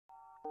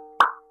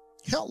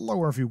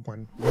Hello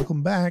everyone,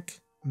 welcome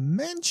back.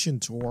 Mansion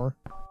tour.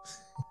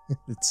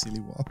 That silly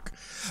walk.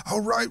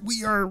 Alright,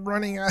 we are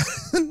running out.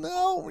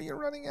 No, we are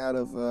running out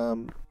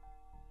of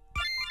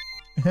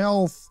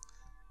health.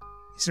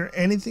 Is there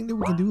anything that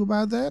we can do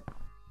about that?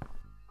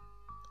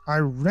 I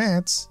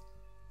read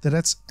that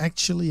that's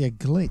actually a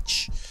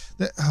glitch.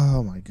 That,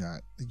 oh my god,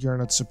 you're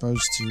not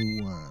supposed to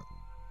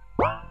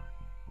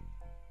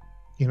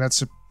you're not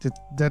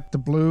that the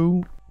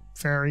blue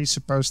fairy's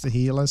supposed to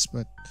heal us,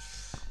 but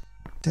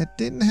that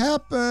didn't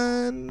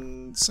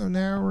happen. So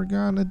now we're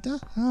gonna die,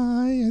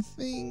 I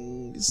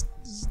think. Is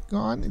it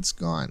gone? It's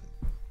gone.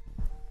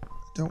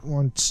 I don't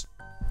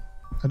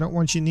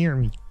want you near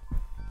me.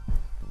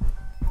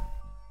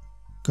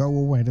 Go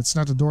away. That's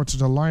not the door to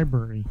the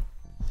library.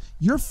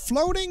 You're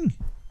floating?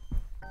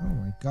 Oh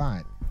my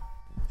god.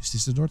 Is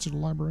this the door to the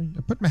library?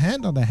 I put my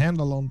hand on the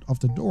handle of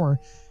the door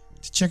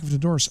to check if the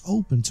door is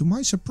open. To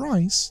my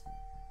surprise,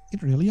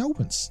 it really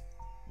opens.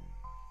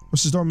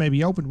 Was this door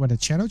maybe opened when the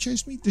shadow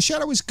chased me? The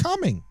shadow is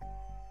coming!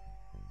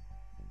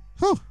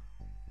 Whew!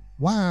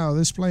 Wow,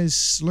 this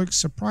place looks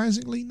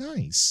surprisingly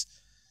nice.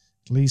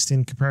 At least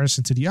in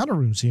comparison to the other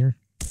rooms here.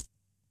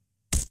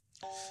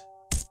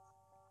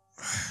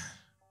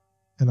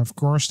 And of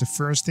course, the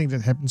first thing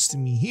that happens to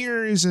me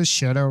here is a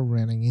shadow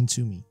running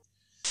into me.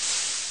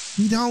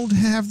 We don't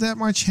have that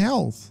much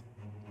health.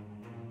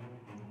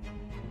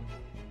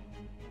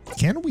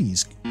 Can we?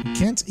 We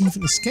can't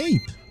even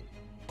escape.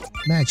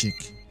 Magic.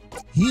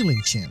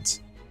 Healing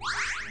chant.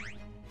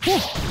 Whew.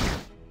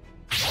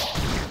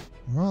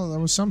 Well, that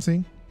was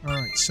something.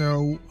 Alright,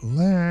 so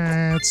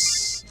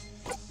let's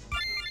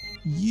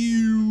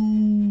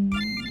use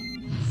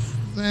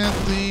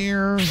that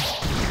there.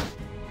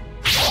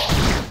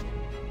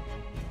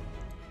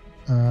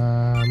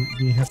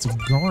 We have to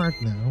guard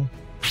now.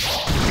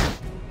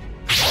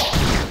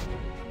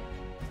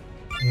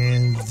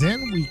 And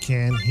then we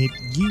can hit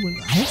you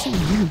and hopefully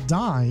you will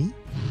die.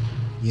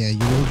 Yeah, you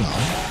will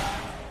die.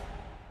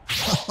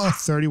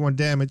 31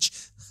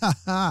 damage.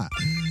 Haha.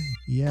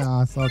 Yeah,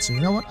 I thought so. You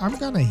know what? I'm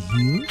gonna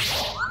heal.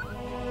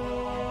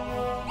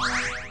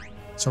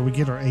 So we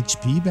get our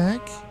HP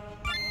back.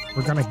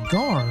 We're gonna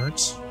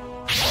guard.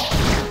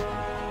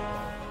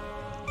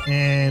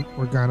 And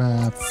we're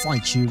gonna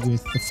fight you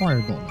with the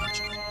fireball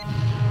magic.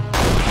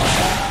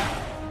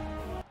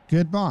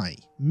 Goodbye.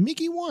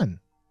 Mickey won.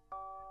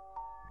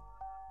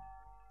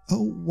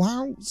 Oh,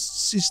 wow,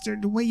 sister.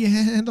 The way you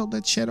handled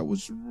that shadow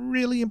was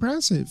really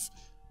impressive.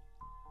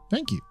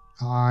 Thank you.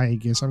 I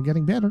guess I'm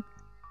getting better.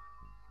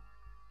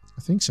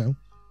 I think so.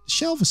 The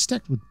shelf is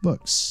stacked with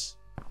books.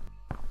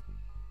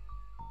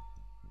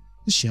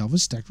 The shelf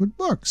is stacked with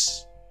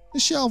books. The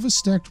shelf is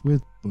stacked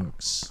with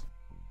books.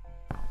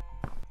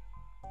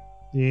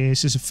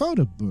 This is a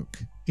photo book.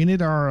 In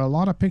it are a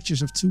lot of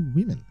pictures of two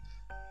women.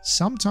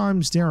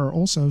 Sometimes there are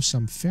also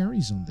some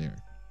fairies on there.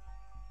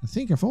 I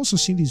think I've also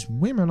seen these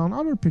women on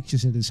other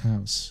pictures in this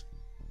house.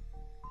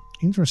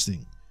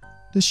 Interesting.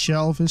 The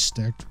shelf is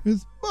stacked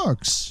with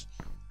books.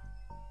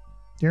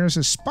 There's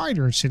a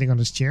spider sitting on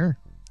this chair.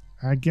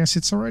 I guess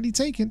it's already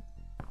taken.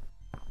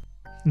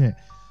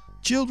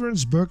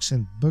 Children's books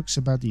and books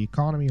about the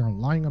economy are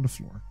lying on the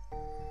floor.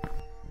 The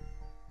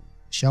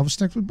shelf is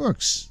stacked with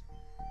books.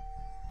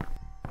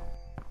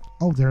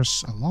 Oh,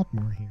 there's a lot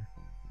more here.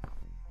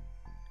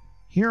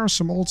 Here are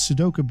some old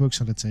Sudoku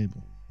books on the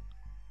table.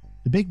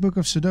 The big book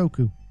of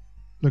Sudoku.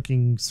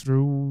 Looking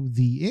through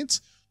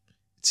it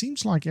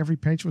seems like every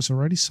page was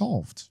already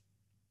solved.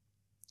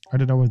 I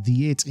don't know what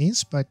the it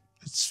is, but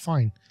it's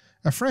fine.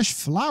 A fresh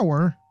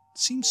flower.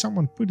 Seems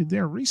someone put it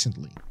there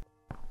recently.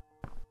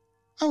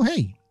 Oh,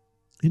 hey.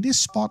 In this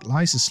spot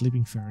lies a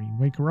sleeping fairy.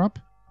 Wake her up?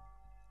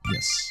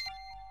 Yes.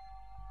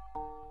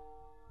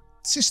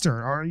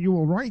 Sister, are you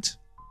alright?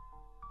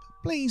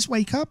 Please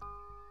wake up.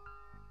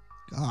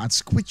 God,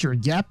 quit your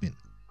yapping.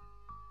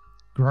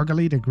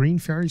 Groggily, the green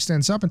fairy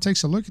stands up and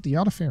takes a look at the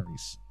other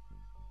fairies.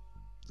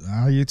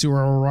 Ah, you two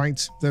are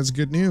alright. That's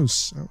good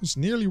news. I was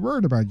nearly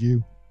worried about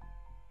you.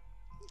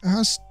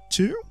 Us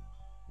too?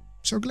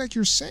 So glad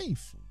you're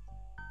safe.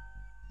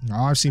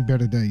 Oh, I've seen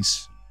better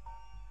days.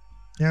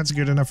 That's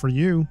good enough for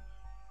you.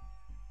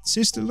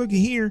 Sister, look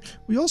here.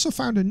 We also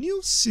found a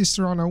new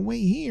sister on our way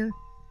here.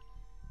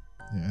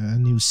 A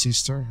new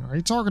sister? Are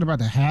you talking about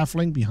the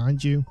halfling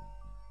behind you?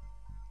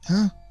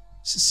 Huh?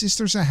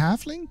 Sister's a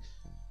halfling?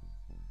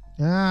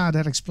 Ah,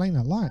 that explains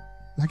a lot.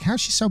 Like how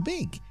she's so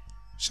big,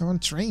 so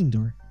untrained,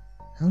 or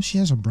how she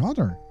has a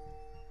brother.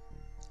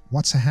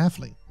 What's a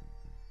halfling?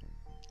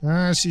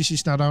 Ah, see,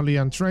 she's not only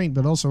untrained,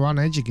 but also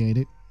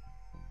uneducated.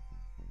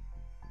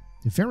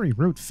 The very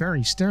rude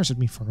fairy stares at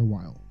me for a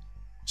while.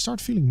 I start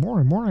feeling more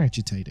and more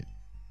agitated.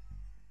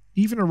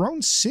 Even her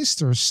own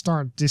sisters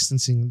start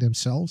distancing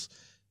themselves.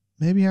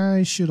 Maybe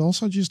I should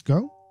also just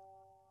go?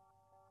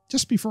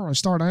 Just before I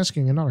start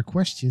asking another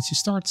question, she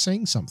starts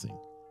saying something.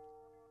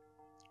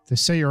 If they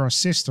say you're a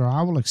sister,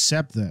 I will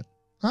accept that.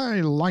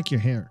 I like your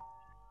hair.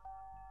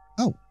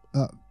 Oh,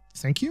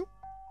 thank you?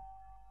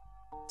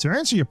 To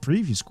answer your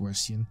previous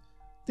question,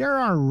 There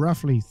are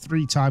roughly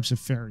 3 types of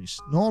fairies.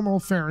 Normal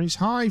fairies,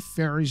 high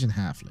fairies, and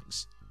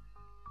halflings.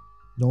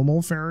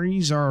 Normal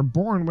fairies are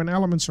born when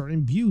elements are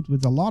imbued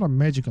with a lot of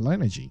magical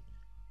energy.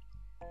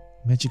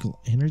 Magical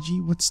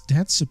energy? What's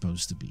that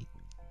supposed to be?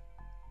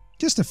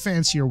 Just a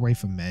fancier way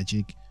for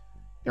magic.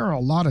 There are a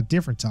lot of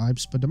different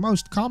types, but the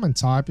most common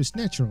type is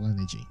natural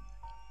energy.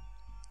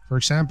 For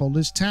example,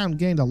 this town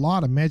gained a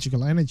lot of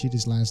magical energy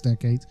this last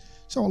decade,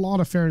 so a lot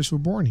of fairies were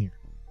born here.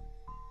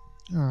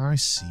 Ah, I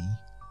see.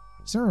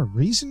 Is there a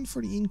reason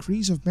for the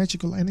increase of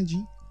magical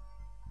energy?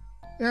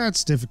 Yeah,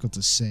 it's difficult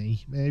to say.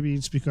 Maybe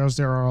it's because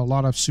there are a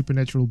lot of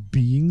supernatural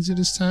beings in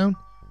this town.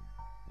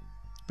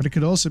 But it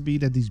could also be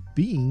that these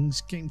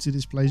beings came to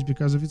this place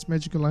because of its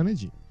magical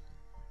energy.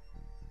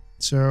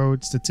 So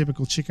it's the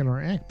typical chicken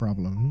or egg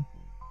problem.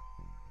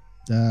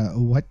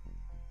 What?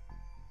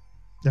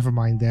 Never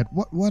mind that.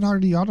 What are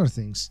the other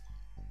things?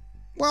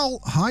 Well,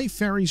 high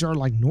fairies are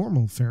like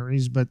normal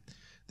fairies, but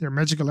their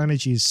magical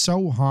energy is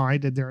so high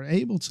that they're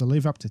able to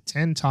live up to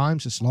 10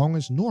 times as long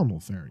as normal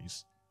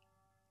fairies.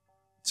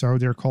 So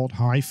they're called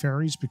high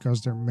fairies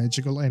because their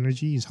magical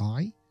energy is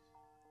high?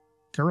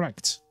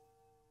 Correct.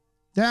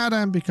 That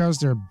and because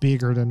they're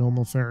bigger than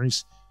normal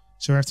fairies,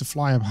 so have to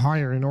fly up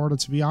higher in order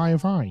to be eye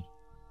of eye.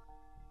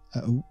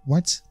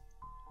 What?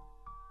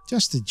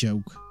 Just a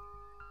joke.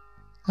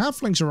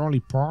 Halflings are only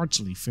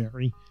partially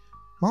fairy.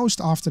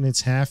 Most often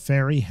it's half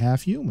fairy,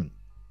 half human.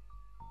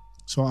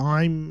 So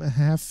I'm a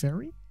half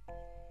fairy?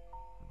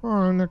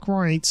 Oh, not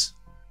quite.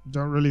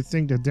 Don't really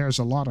think that there's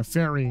a lot of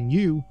fairy in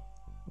you.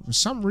 But for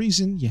some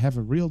reason, you have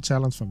a real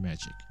talent for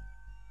magic.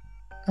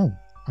 Oh,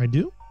 I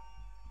do?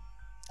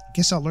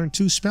 Guess I learned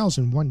 2 spells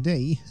in one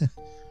day.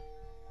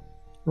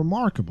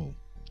 Remarkable.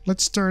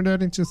 Let's turn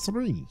that into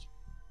 3.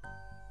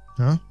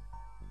 Huh?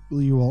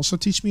 Will you also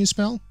teach me a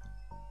spell?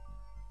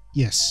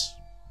 Yes.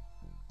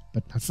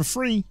 But not for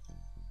free.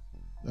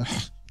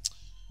 Ugh.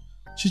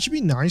 Should you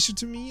be nicer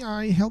to me?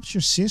 I helped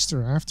your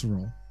sister after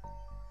all.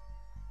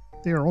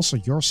 They are also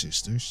your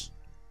sisters.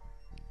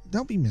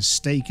 Don't be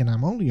mistaken,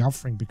 I'm only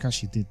offering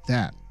because you did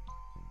that.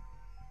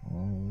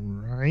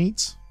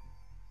 Alright.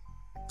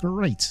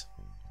 Great.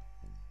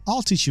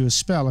 I'll teach you a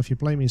spell if you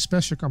play me a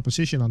special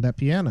composition on that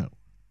piano.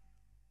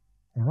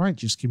 Alright,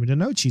 just give me the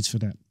note sheets for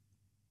that.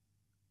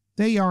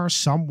 They are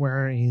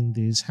somewhere in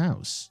this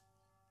house.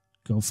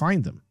 Go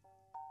find them.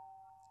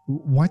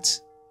 What?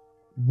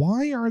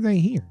 Why are they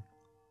here?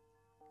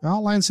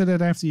 I'll answer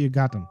that after you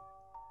got them.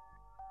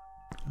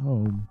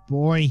 Oh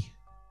boy.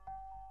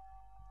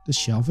 The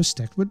shelf is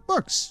stacked with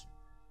books.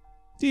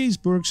 These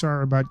books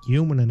are about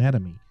human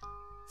anatomy.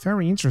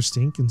 Very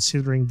interesting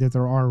considering that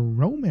there are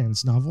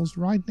romance novels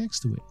right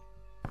next to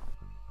it.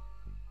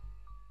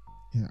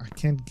 Yeah, I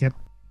can't get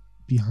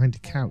behind the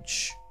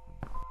couch.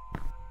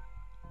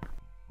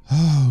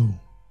 Oh.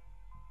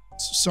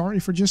 Sorry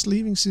for just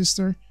leaving,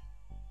 sister.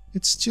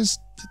 It's just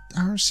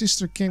that our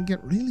sister can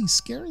get really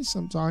scary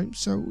sometimes,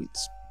 so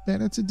it's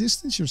better to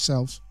distance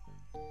yourself.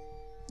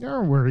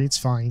 Don't worry, it's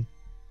fine.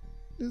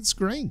 It's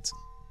great.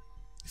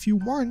 If you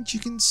want, you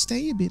can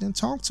stay a bit and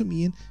talk to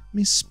me and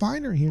Miss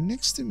Spider here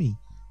next to me.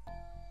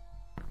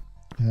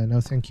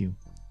 No, thank you.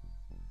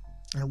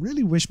 I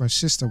really wish my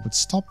sister would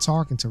stop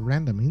talking to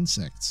random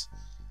insects.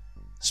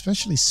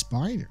 Especially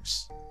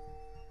spiders.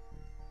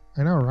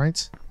 I know,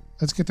 right?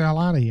 Let's get the hell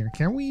out of here.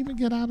 Can we even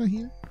get out of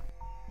here?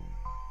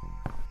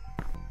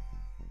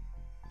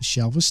 The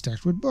shelf is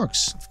stacked with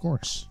books, of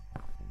course.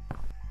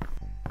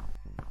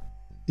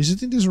 Is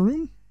it in this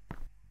room?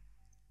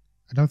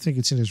 I don't think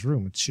it's in this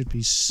room. It should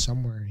be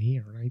somewhere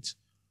here, right?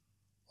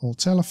 Old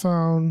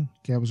telephone.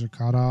 Cables are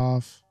cut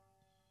off.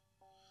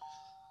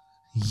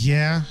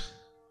 Yeah.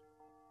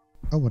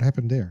 Oh, what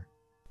happened there?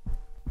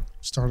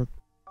 Started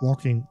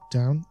walking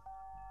down.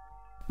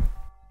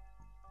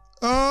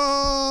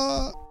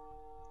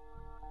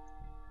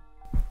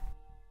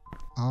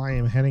 I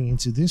am heading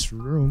into this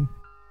room.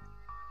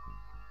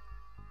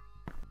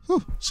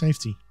 Whew,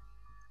 safety.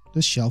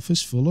 The shelf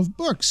is full of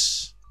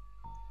books.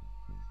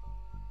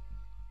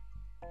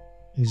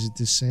 Is it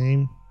the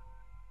same?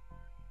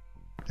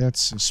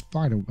 That's a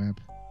spider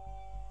web.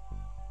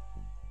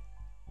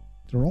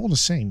 They're all the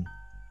same.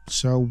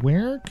 So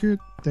where could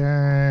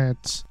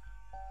that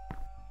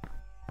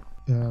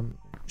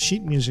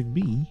sheet music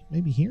be?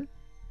 Maybe here?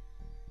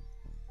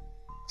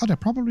 Oh, they're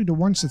probably the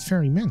ones that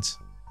Fairy meant.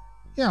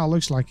 Yeah,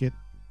 looks like it.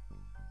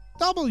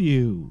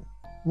 W!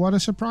 What a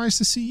surprise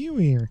to see you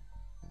here.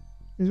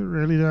 Is it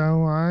really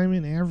though? I'm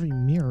in every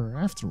mirror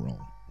after all.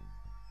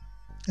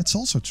 That's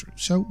also true.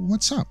 So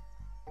what's up?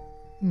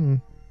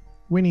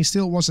 Winnie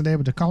still wasn't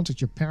able to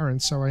contact your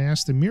parents, so I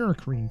asked the Mirror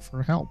Queen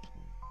for help.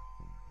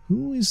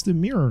 Who is the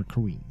Mirror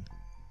Queen?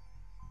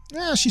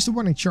 Yeah, she's the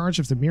one in charge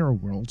of the mirror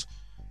world.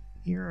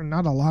 Here are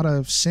not a lot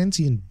of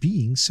sentient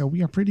beings, so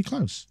we are pretty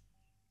close.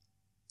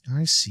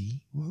 I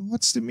see.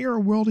 What's the mirror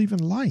world even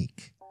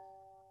like?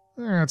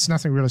 It's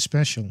nothing really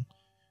special.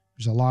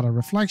 There's a lot of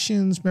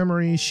reflections,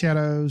 memories,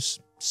 shadows,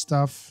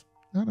 stuff.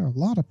 Not a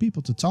lot of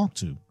people to talk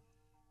to.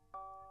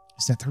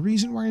 Is that the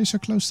reason why you're so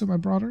close to my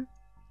brother?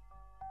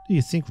 Do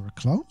you think we're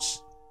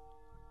close?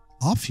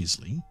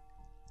 Obviously.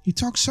 He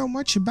talks so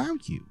much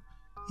about you.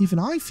 Even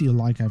I feel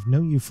like I've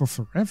known you for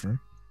forever.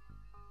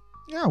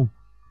 Oh,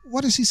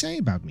 what does he say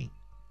about me?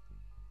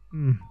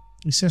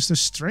 He says the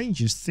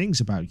strangest things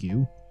about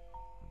you.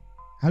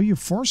 How you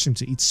force him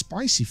to eat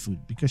spicy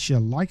food because you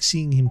like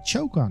seeing him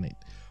choke on it.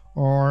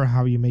 Or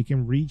how you make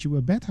him read you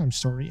a bedtime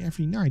story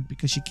every night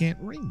because you can't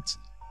read.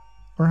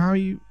 Or how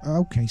you...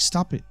 Okay,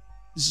 stop it.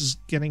 This is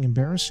getting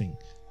embarrassing.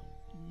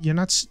 You're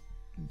not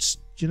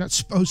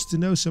supposed to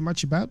know so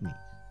much about me.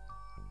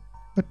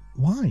 But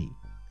why?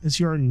 As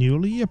your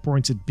newly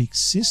appointed big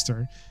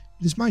sister,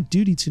 it is my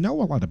duty to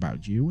know a lot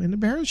about you and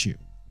embarrass you.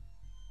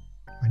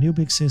 My new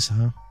big sis,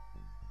 huh?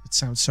 It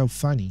sounds so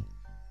funny.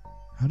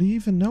 How do you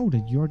even know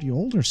that you're the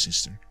older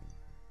sister?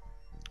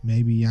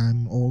 Maybe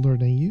I'm older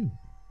than you.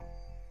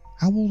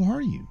 How old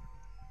are you?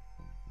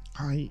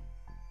 I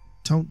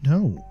don't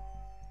know.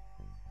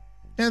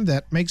 And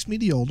that makes me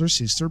the older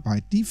sister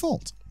by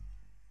default.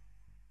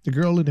 The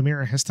girl in the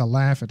mirror has to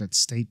laugh at that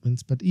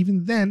statement, but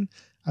even then,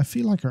 I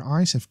feel like her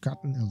eyes have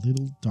gotten a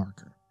little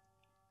darker.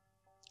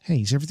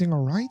 Hey, is everything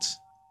alright?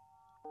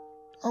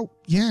 Oh,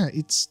 yeah,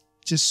 it's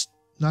just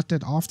not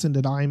that often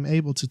that I'm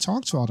able to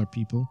talk to other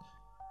people.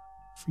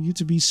 For you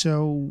to be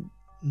so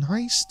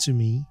nice to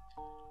me.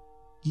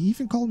 You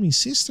even called me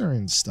sister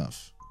and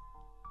stuff.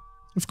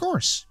 Of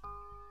course.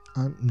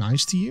 I'm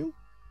nice to you.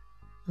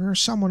 You're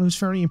someone who's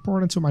very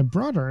important to my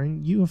brother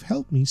and you have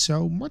helped me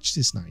so much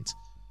this night.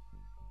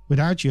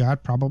 Without you,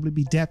 I'd probably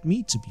be dead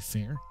meat, to be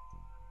fair.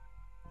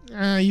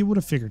 You would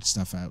have figured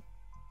stuff out.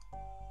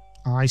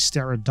 I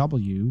stare at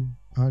W,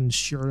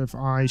 unsure if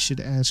I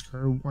should ask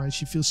her why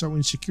she feels so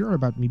insecure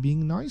about me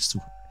being nice to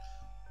her.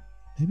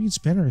 Maybe it's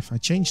better if I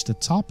change the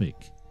topic.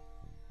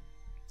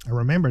 I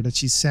remember that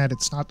she said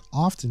it's not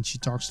often she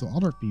talks to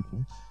other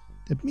people.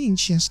 That means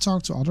she has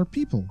talked to other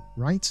people,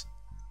 right?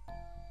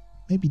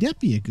 Maybe that'd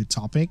be a good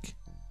topic.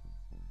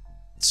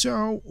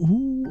 So,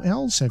 who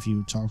else have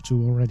you talked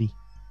to already?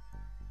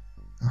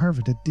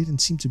 However, that didn't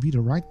seem to be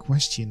the right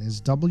question, as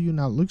W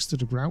now looks to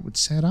the ground with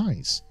sad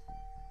eyes.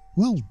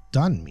 Well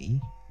done,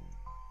 me.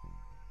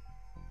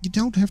 You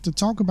don't have to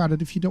talk about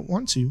it if you don't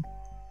want to.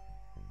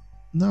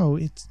 No,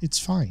 it's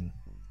fine.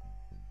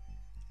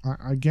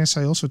 I guess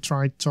I also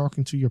tried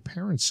talking to your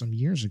parents some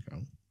years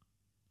ago.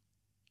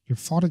 Your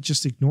father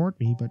just ignored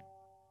me, but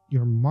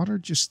your mother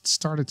just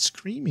started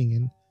screaming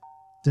and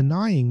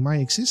denying my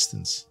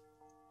existence.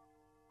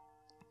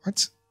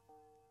 What?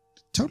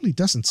 It totally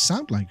doesn't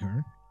sound like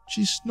her.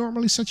 She's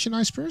normally such a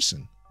nice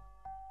person.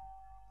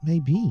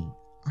 Maybe.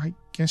 I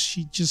guess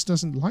she just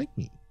doesn't like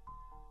me.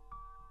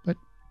 But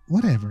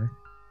whatever.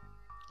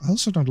 I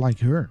also don't like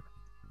her.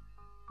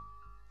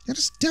 That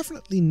is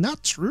definitely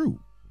not true.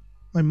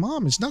 My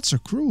mom is not so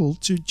cruel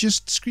to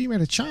just scream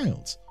at a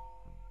child.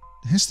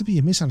 There has to be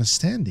a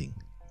misunderstanding.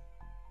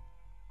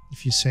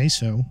 If you say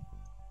so.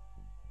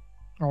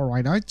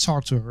 Alright, I'd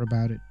talk to her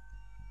about it.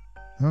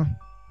 Huh?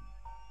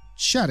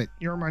 Shut it.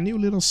 You're my new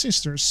little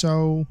sister,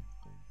 so...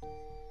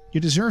 You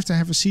deserve to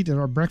have a seat at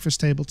our breakfast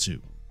table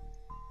too.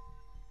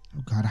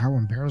 Oh god, how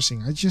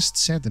embarrassing. I just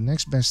said the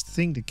next best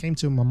thing that came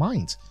to my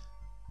mind.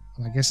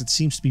 Well, I guess it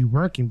seems to be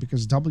working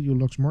because W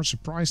looks more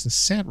surprised and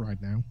sad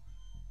right now.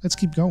 Let's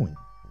keep going.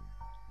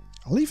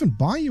 I'll even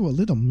buy you a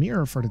little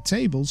mirror for the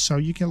table so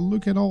you can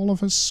look at all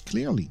of us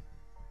clearly.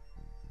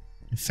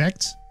 In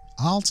fact,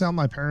 I'll tell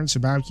my parents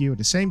about you at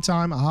the same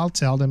time I'll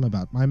tell them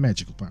about my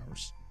magical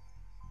powers.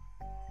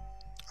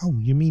 Oh,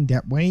 you mean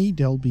that way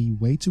they'll be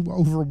way too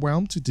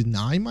overwhelmed to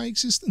deny my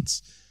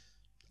existence?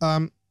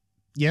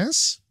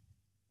 Yes?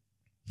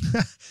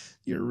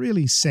 You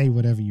really say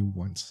whatever you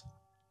want.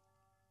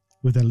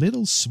 With a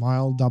little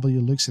smile,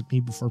 W looks at me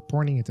before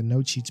pointing at the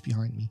note sheets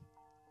behind me.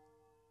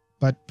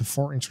 But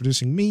before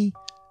introducing me,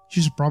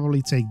 you should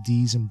probably take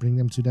these and bring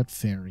them to that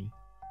fairy.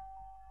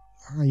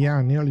 Oh yeah,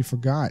 I nearly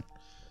forgot.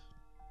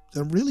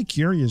 I'm really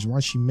curious why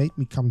she made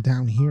me come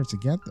down here to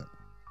get them.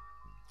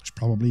 There's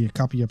probably a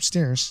copy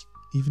upstairs,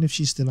 even if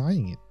she's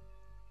denying it.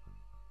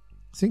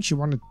 I think she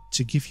wanted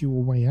to give you a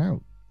way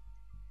out.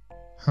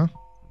 Huh?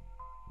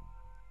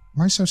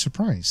 Why so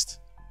surprised?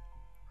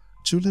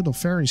 Two little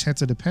fairies had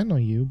to depend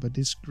on you, but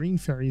this green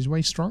fairy is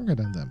way stronger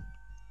than them.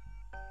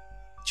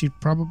 She'd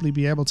probably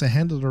be able to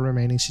handle the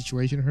remaining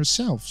situation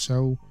herself,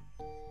 so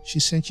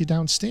she sent you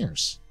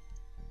downstairs.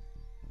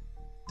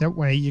 That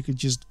way you could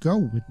just go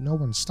with no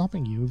one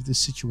stopping you if this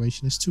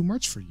situation is too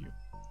much for you.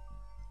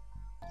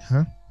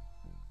 Huh?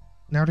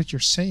 Now that you're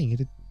saying it,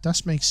 it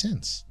does make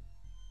sense.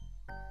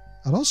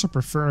 I'd also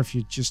prefer if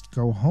you just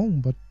go home,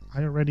 but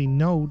I already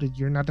know that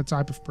you're not the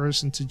type of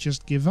person to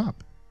just give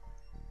up.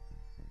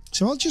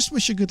 So I'll just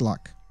wish you good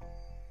luck.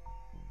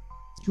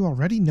 You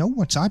already know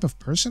what type of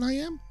person I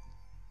am?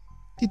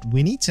 Did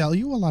Winnie tell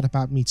you a lot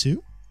about me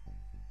too?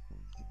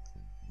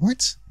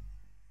 What?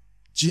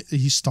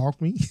 He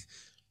stalked me?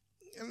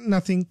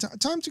 Nothing.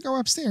 Time to go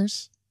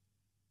upstairs.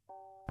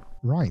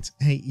 Right.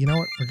 Hey, you know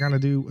what? We're gonna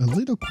do a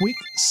little quick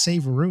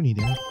save-a-rooney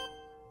there.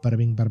 Bada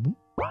bing, bada boom.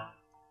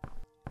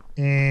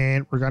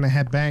 And we're gonna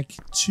head back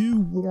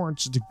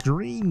towards the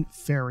green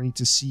fairy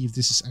to see if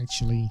this is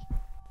actually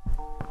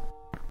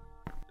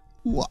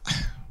What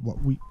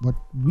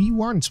we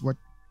want, what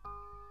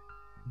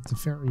the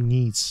fairy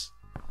needs.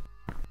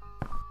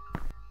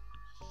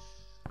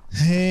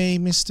 Hey,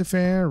 Mr.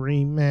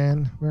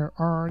 Ferryman, where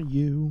are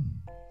you?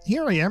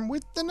 Here I am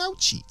with the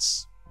note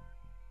sheets.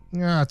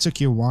 It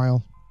took you a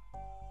while,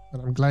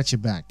 but I'm glad you're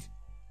back.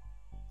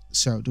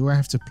 So, do I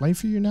have to play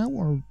for you now,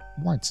 or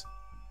what?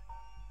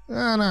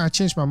 No, I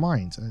changed my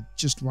mind. I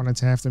just wanted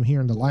to have them here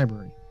in the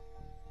library.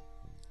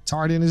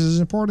 Tidiness is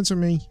important to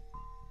me.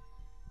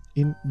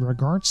 In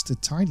regards to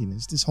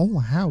tidiness, this whole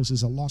house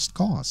is a lost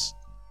cause.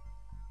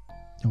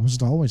 That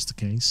wasn't always the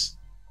case.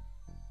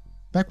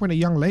 Back when a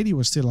young lady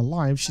was still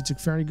alive, she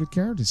took very good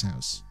care of this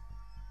house.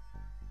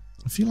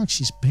 I feel like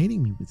she's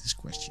baiting me with this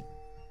question.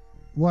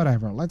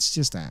 Whatever, let's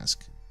just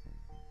ask.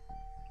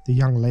 The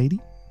young lady?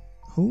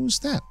 Who's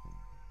that?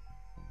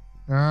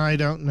 I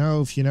don't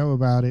know if you know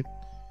about it.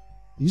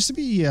 Used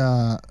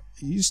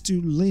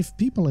to live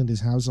people in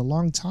this house a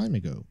long time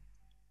ago.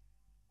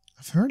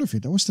 I've heard of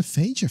it. That was the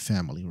Fager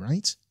family,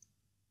 right?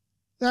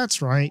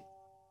 That's right.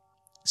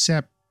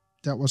 Except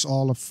that was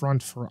all a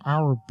front for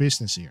our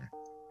business here.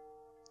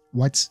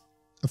 What?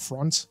 A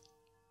front?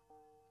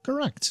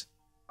 Correct.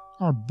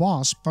 Our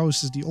boss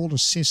poses the older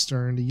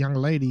sister and the young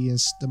lady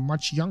as the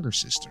much younger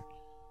sister.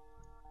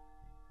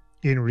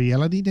 In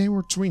reality, they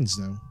were twins,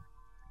 though.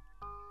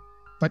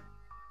 But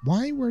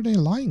why were they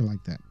lying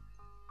like that?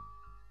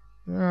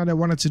 They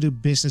wanted to do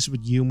business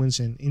with humans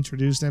and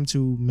introduce them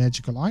to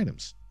magical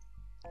items.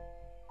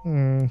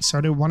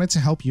 So they wanted to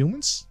help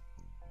humans?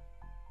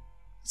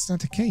 It's not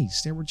the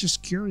case. They were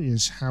just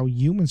curious how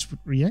humans would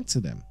react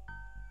to them.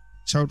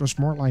 So it was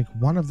more like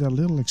one of their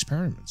little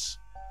experiments.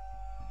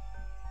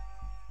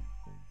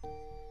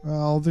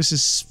 Well, this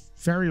is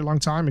very long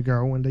time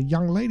ago and the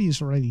young lady is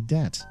already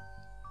dead.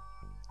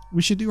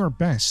 We should do our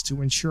best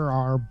to ensure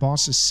our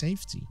boss's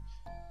safety.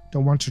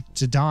 Don't want her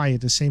to die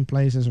at the same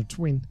place as her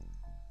twin.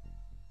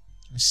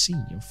 I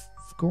see,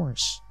 of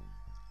course.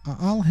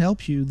 I'll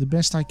help you the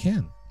best I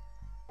can.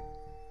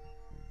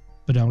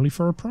 But only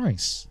for a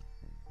price.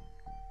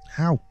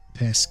 How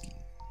pesky.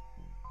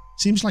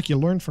 Seems like you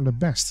learned from the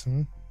best,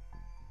 huh?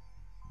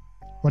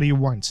 What do you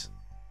want?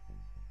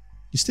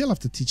 You still have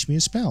to teach me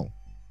a spell.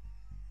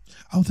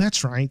 Oh,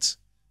 that's right.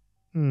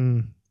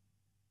 I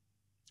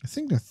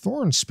think the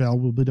Thorn spell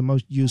will be the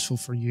most useful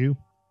for you.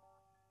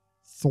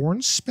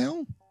 Thorn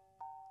spell?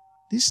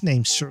 This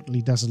name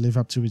certainly doesn't live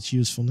up to its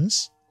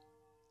usefulness.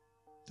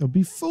 Don't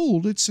be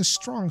fooled, it's a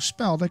strong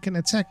spell that can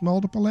attack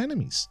multiple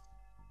enemies.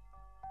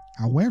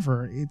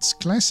 However, it's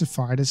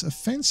classified as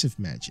offensive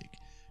magic,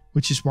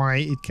 which is why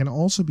it can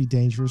also be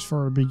dangerous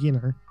for a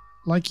beginner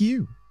like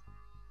you.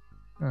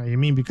 You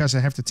mean because I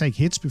have to take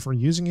hits before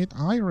using it?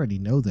 I already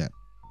know that.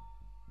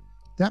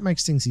 That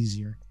makes things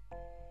easier.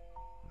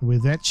 And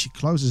with that, she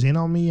closes in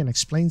on me and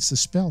explains the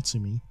spell to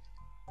me.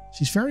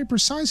 She's very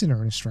precise in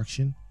her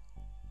instruction,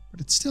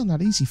 but it's still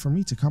not easy for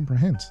me to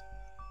comprehend.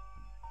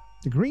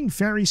 The green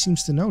fairy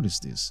seems to notice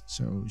this,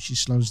 so she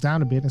slows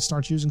down a bit and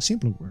starts using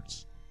simpler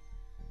words.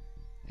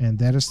 And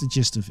that is the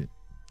gist of it.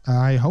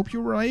 I hope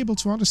you were able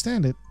to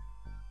understand it.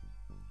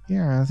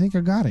 Yeah, I think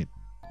I got it.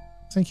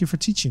 Thank you for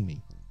teaching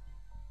me.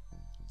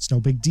 It's no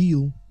big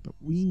deal, but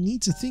we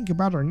need to think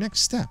about our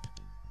next step.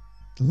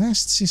 The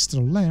last sister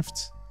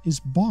left is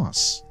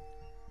Boss.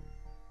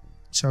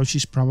 So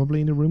she's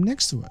probably in the room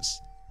next to us.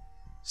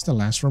 It's the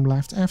last room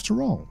left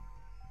after all.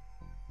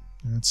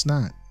 No, it's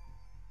not.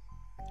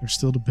 There's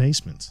still the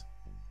basement.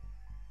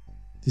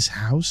 This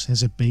house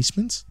has a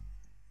basement?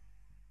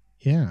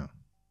 Yeah.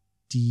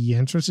 The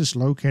entrance is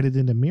located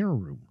in the mirror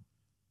room.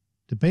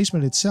 The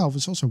basement itself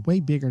is also way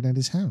bigger than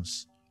this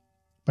house.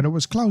 But it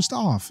was closed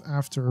off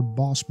after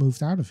Boss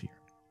moved out of here.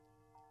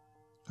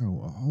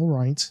 Oh,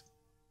 alright.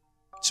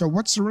 So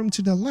what's the room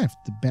to the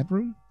left? The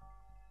bedroom?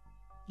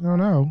 Oh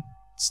no,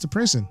 it's the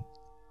prison.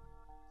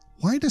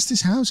 Why does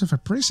this house have a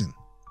prison?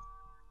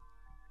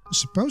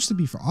 It's supposed to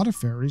be for other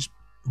fairies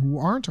who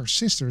aren't our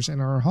sisters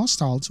and are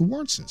hostile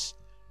towards us.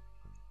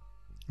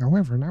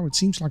 However, now it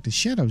seems like the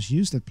shadows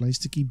use that place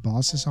to keep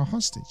Boss as a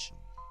hostage.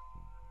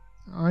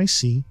 I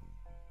see.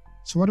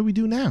 So what do we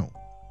do now?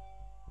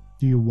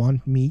 Do you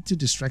want me to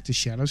distract the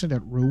shadows in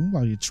that room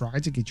while you try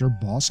to get your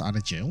boss out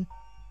of jail?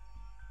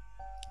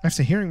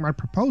 After hearing my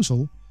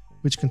proposal,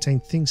 which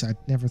contained things I'd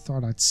never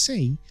thought I'd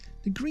say,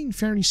 the green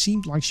fairy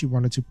seemed like she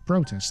wanted to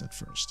protest at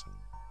first.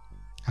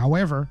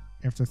 However,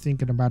 after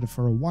thinking about it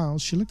for a while,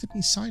 she looked at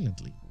me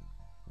silently.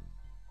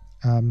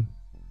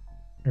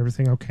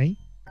 Everything okay?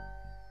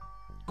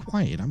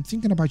 Quiet, I'm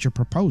thinking about your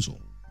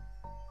proposal.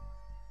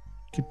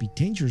 It could be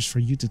dangerous for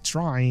you to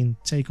try and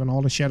take on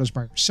all the shadows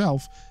by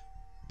yourself,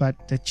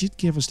 but that should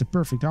give us the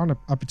perfect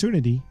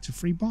opportunity to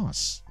free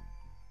Boss.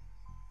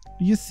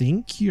 Do you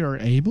think you're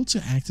able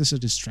to act as a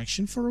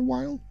distraction for a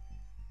while?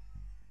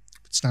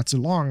 If it's not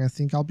too long, I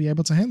think I'll be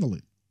able to handle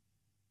it.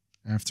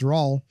 After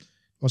all, it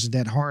wasn't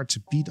that hard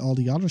to beat all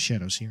the other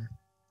shadows here.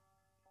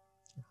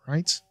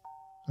 Alright,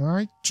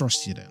 I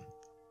trust you then.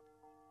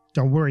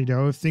 Don't worry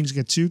though, if things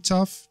get too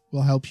tough,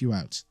 we'll help you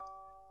out.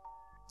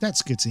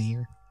 That's good to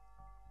hear.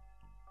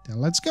 Then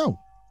let's go.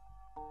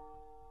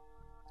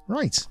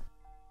 Right.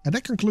 And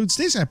that concludes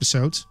this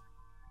episode.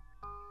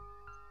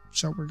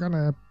 So we're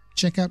gonna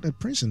check out that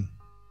prison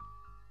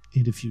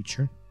in the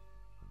future.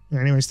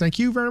 Anyways, thank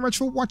you very much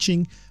for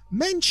watching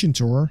Mansion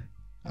Tour.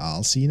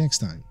 I'll see you next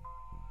time.